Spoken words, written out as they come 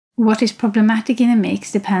What is problematic in a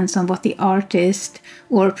mix depends on what the artist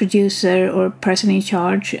or producer or person in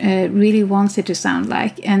charge really wants it to sound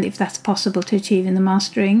like, and if that's possible to achieve in the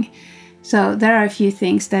mastering. So there are a few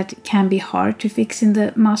things that can be hard to fix in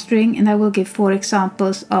the mastering, and I will give 4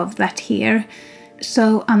 examples of that here.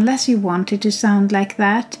 So unless you want it to sound like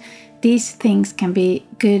that, these things can be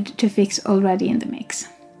good to fix already in the mix.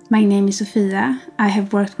 My name is Sofia. I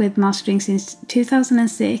have worked with mastering since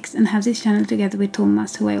 2006 and have this channel together with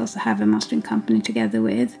Thomas, who I also have a mastering company together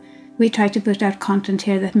with. We try to put out content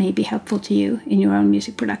here that may be helpful to you in your own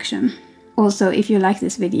music production. Also, if you like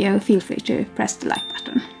this video, feel free to press the like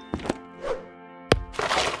button.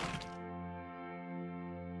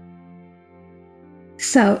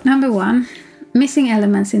 So, number 1, missing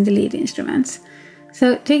elements in the lead instruments.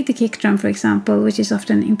 So take the kick drum, for example, which is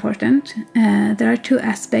often important. There are 2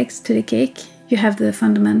 aspects to the kick. You have the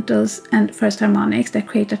fundamentals and first harmonics that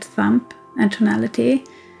create that thump and tonality.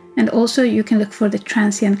 And also you can look for the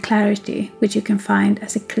transient clarity, which you can find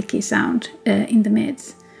as a clicky sound in the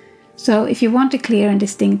mids. So if you want a clear and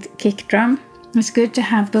distinct kick drum, it's good to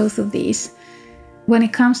have both of these. When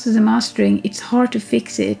it comes to the mastering, it's hard to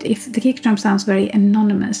fix it if the kick drum sounds very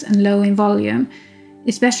anonymous and low in volume,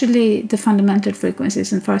 especially the fundamental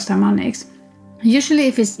frequencies and first harmonics. Usually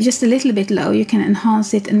if it's just a little bit low, you can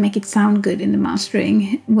enhance it and make it sound good in the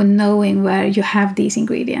mastering when knowing where you have these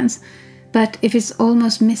ingredients. But if it's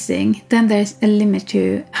almost missing, then there's a limit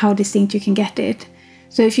to how distinct you can get it.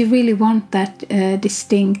 So if you really want that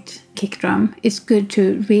distinct kick drum, it's good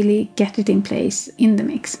to really get it in place in the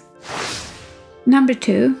mix. Number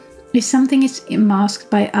 2. If something is masked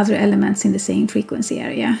by other elements in the same frequency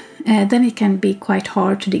area, then it can be quite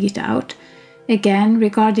hard to dig it out. Again,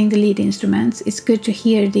 regarding the lead instruments, it's good to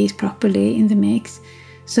hear these properly in the mix.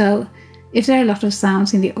 So if there are a lot of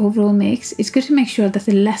sounds in the overall mix, it's good to make sure that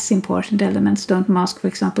the less important elements don't mask, for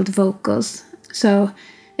example, the vocals. So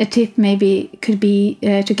a tip maybe could be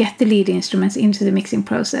to get the lead instruments into the mixing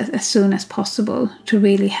process as soon as possible to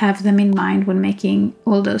really have them in mind when making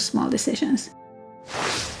all those small decisions.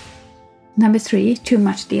 Number 3, too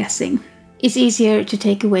much de-essing. It's easier to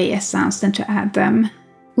take away S sounds than to add them.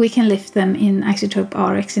 We can lift them in isotope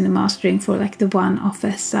RX in the mastering for like the one-off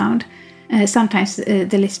S sound. Sometimes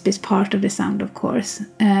the lisp is part of the sound, of course,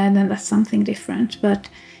 then that's something different. But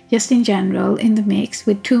just in general, in the mix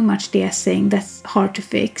with too much de-essing, that's hard to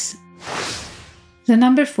fix. So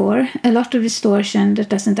number 4, a lot of distortion that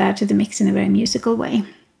doesn't add to the mix in a very musical way.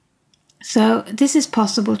 So this is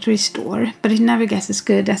possible to restore, but it never gets as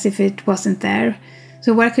good as if it wasn't there.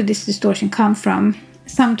 So where could this distortion come from?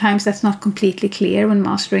 Sometimes that's not completely clear when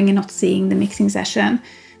mastering and not seeing the mixing session,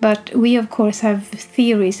 but we of course have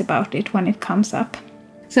theories about it when it comes up.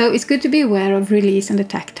 So it's good to be aware of release and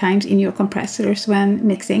attack times in your compressors when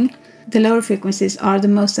mixing. The lower frequencies are the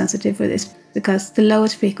most sensitive for this because the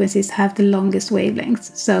lowest frequencies have the longest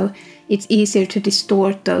wavelengths, so it's easier to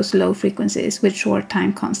distort those low frequencies with short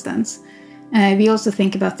time constants. We also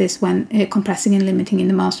think about this when compressing and limiting in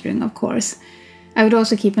the mastering, of course. I would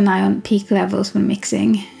also keep an eye on peak levels when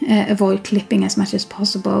mixing, avoid clipping as much as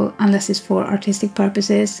possible unless it's for artistic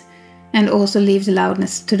purposes, and also leave the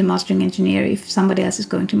loudness to the mastering engineer if somebody else is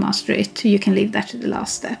going to master it. You can leave that to the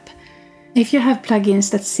last step. If you have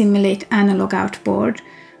plugins that simulate analog outboard,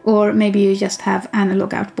 or maybe you just have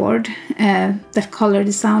analog outboard that color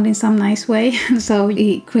the sound in some nice way, so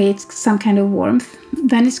it creates some kind of warmth,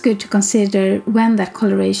 then it's good to consider when that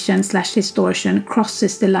coloration/distortion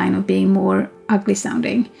crosses the line of being more ugly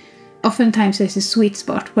sounding. Oftentimes there's a sweet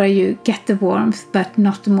spot where you get the warmth but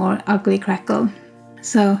not the more ugly crackle.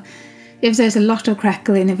 So if there's a lot of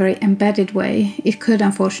crackle in a very embedded way, it could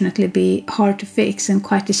unfortunately be hard to fix and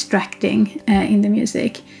quite distracting in the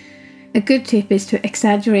music. A good tip is to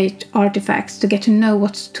exaggerate artifacts to get to know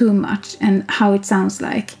what's too much and how it sounds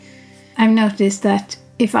like. I've noticed that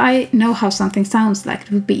if I know how something sounds like,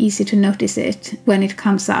 it would be easy to notice it when it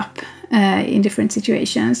comes up in different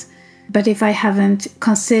situations. But if I haven't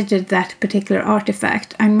considered that particular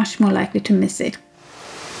artifact, I'm much more likely to miss it.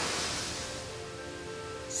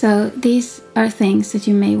 So these are things that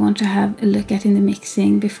you may want to have a look at in the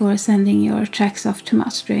mixing before sending your tracks off to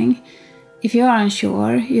mastering. If you are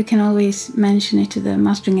unsure, you can always mention it to the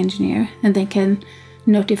mastering engineer and they can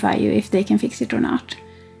notify you if they can fix it or not.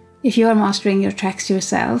 If you are mastering your tracks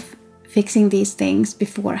yourself, fixing these things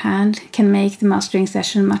beforehand can make the mastering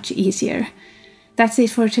session much easier. That's it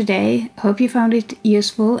for today. Hope you found it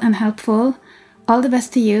useful and helpful. All the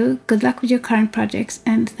best to you, good luck with your current projects,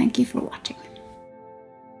 and thank you for watching.